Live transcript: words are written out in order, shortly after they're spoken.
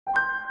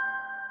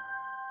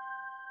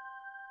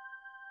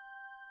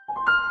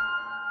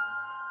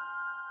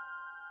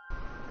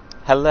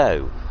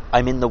Hello,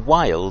 I'm in the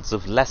wilds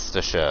of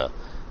Leicestershire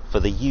for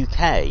the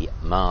UK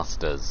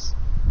Masters.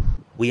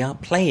 We are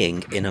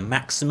playing in a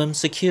maximum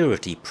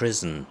security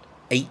prison,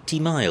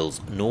 80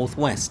 miles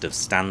northwest of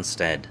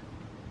Stansted.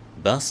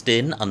 Bussed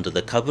in under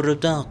the cover of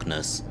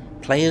darkness,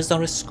 players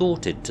are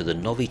escorted to the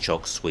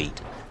Novichok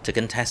suite to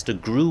contest a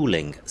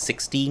gruelling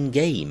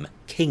 16-game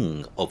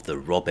King of the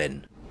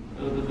Robin.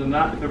 Other than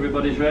that, if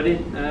everybody's ready,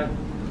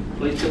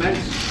 please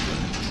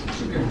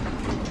commence. Okay.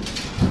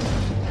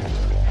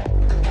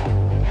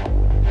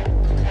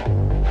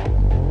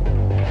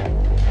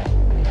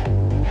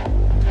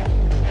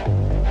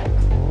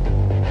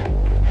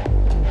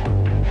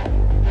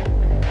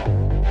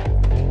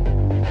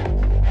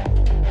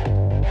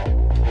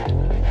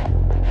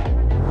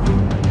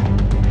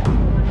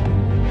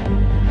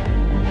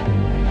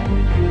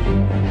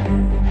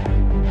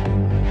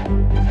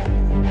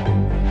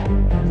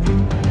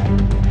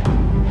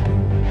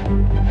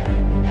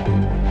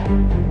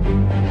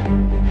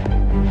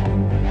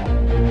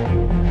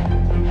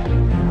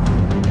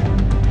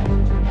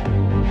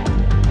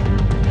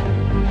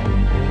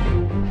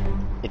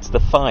 It's the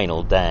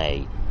final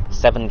day.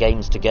 7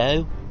 games to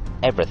go,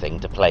 everything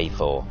to play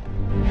for.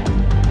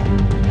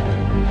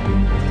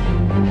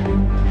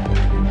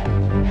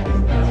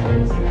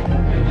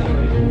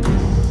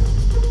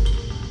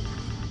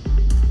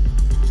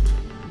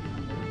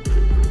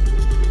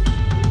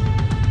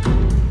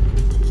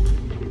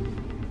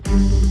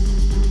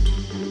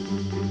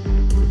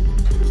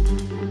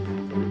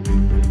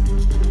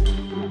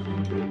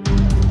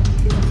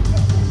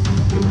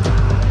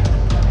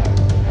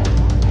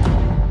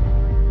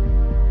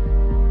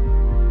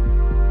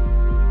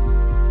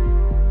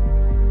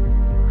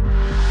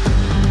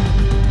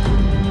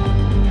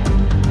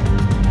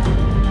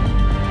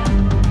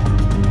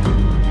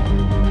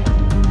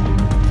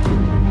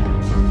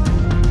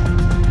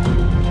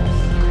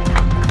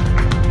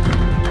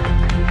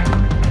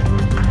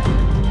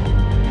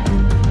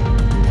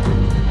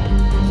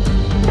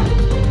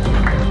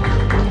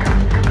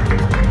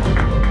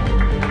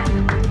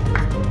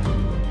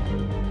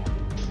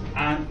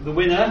 The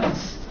winner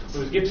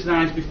was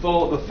Gibsonized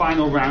before the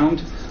final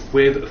round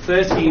with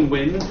 13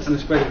 wins and a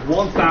spread of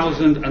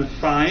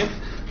 1,005.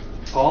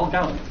 Paul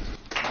Gallen.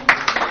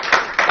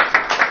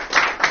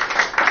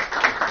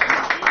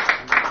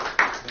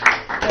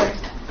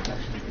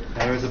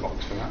 There is a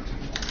box for that.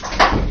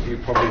 You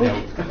probably know.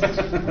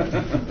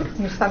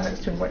 You stand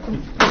next to him, wait.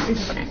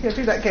 Yeah,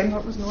 do that again,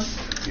 that was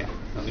nice. Yeah,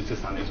 that needs to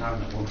stand his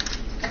hand that one.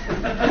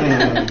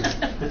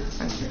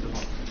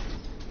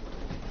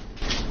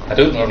 I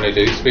don't normally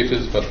do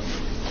speeches, but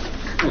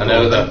I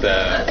know that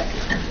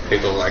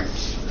people like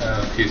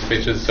a few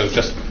speeches. So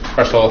just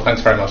first of all,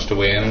 thanks very much to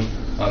Wayne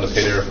and to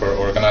Peter for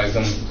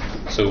organising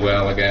so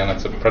well. Again,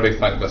 it's a pretty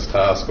thankless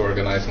task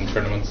organising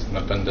tournaments, and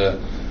I've been to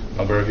a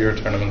number of your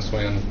tournaments,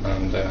 Wayne,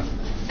 and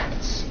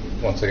it's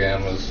once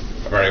again was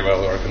a very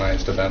well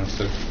organised event.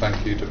 So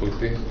thank you to both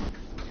of you.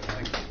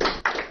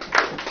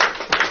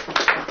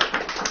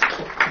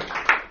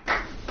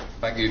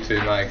 Thank you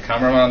to my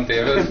cameraman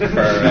David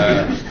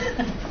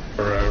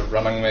for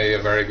running me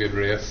a very good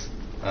race,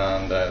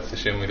 and it's a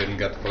shame we didn't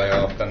get to play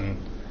off in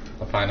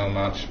the final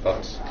match,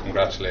 but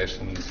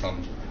congratulations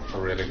on a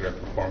really great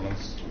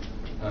performance.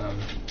 A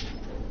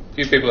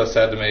few people have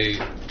said to me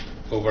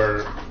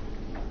over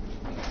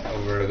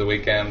the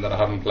weekend that I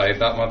haven't played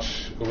that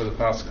much over the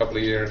past couple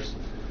of years,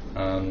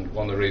 and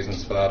one of the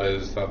reasons for that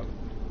is that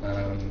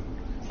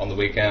on the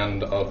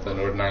weekend of the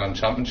Northern Ireland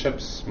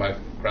Championships, my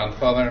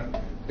grandfather,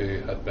 who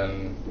had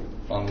been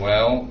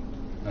unwell,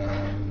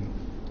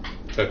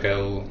 took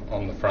ill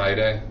on the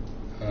Friday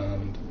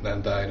and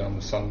then died on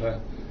the Sunday,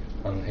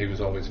 and he was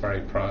always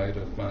very proud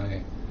of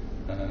my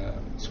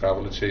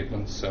Scrabble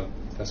achievements, so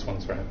this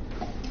one's for him.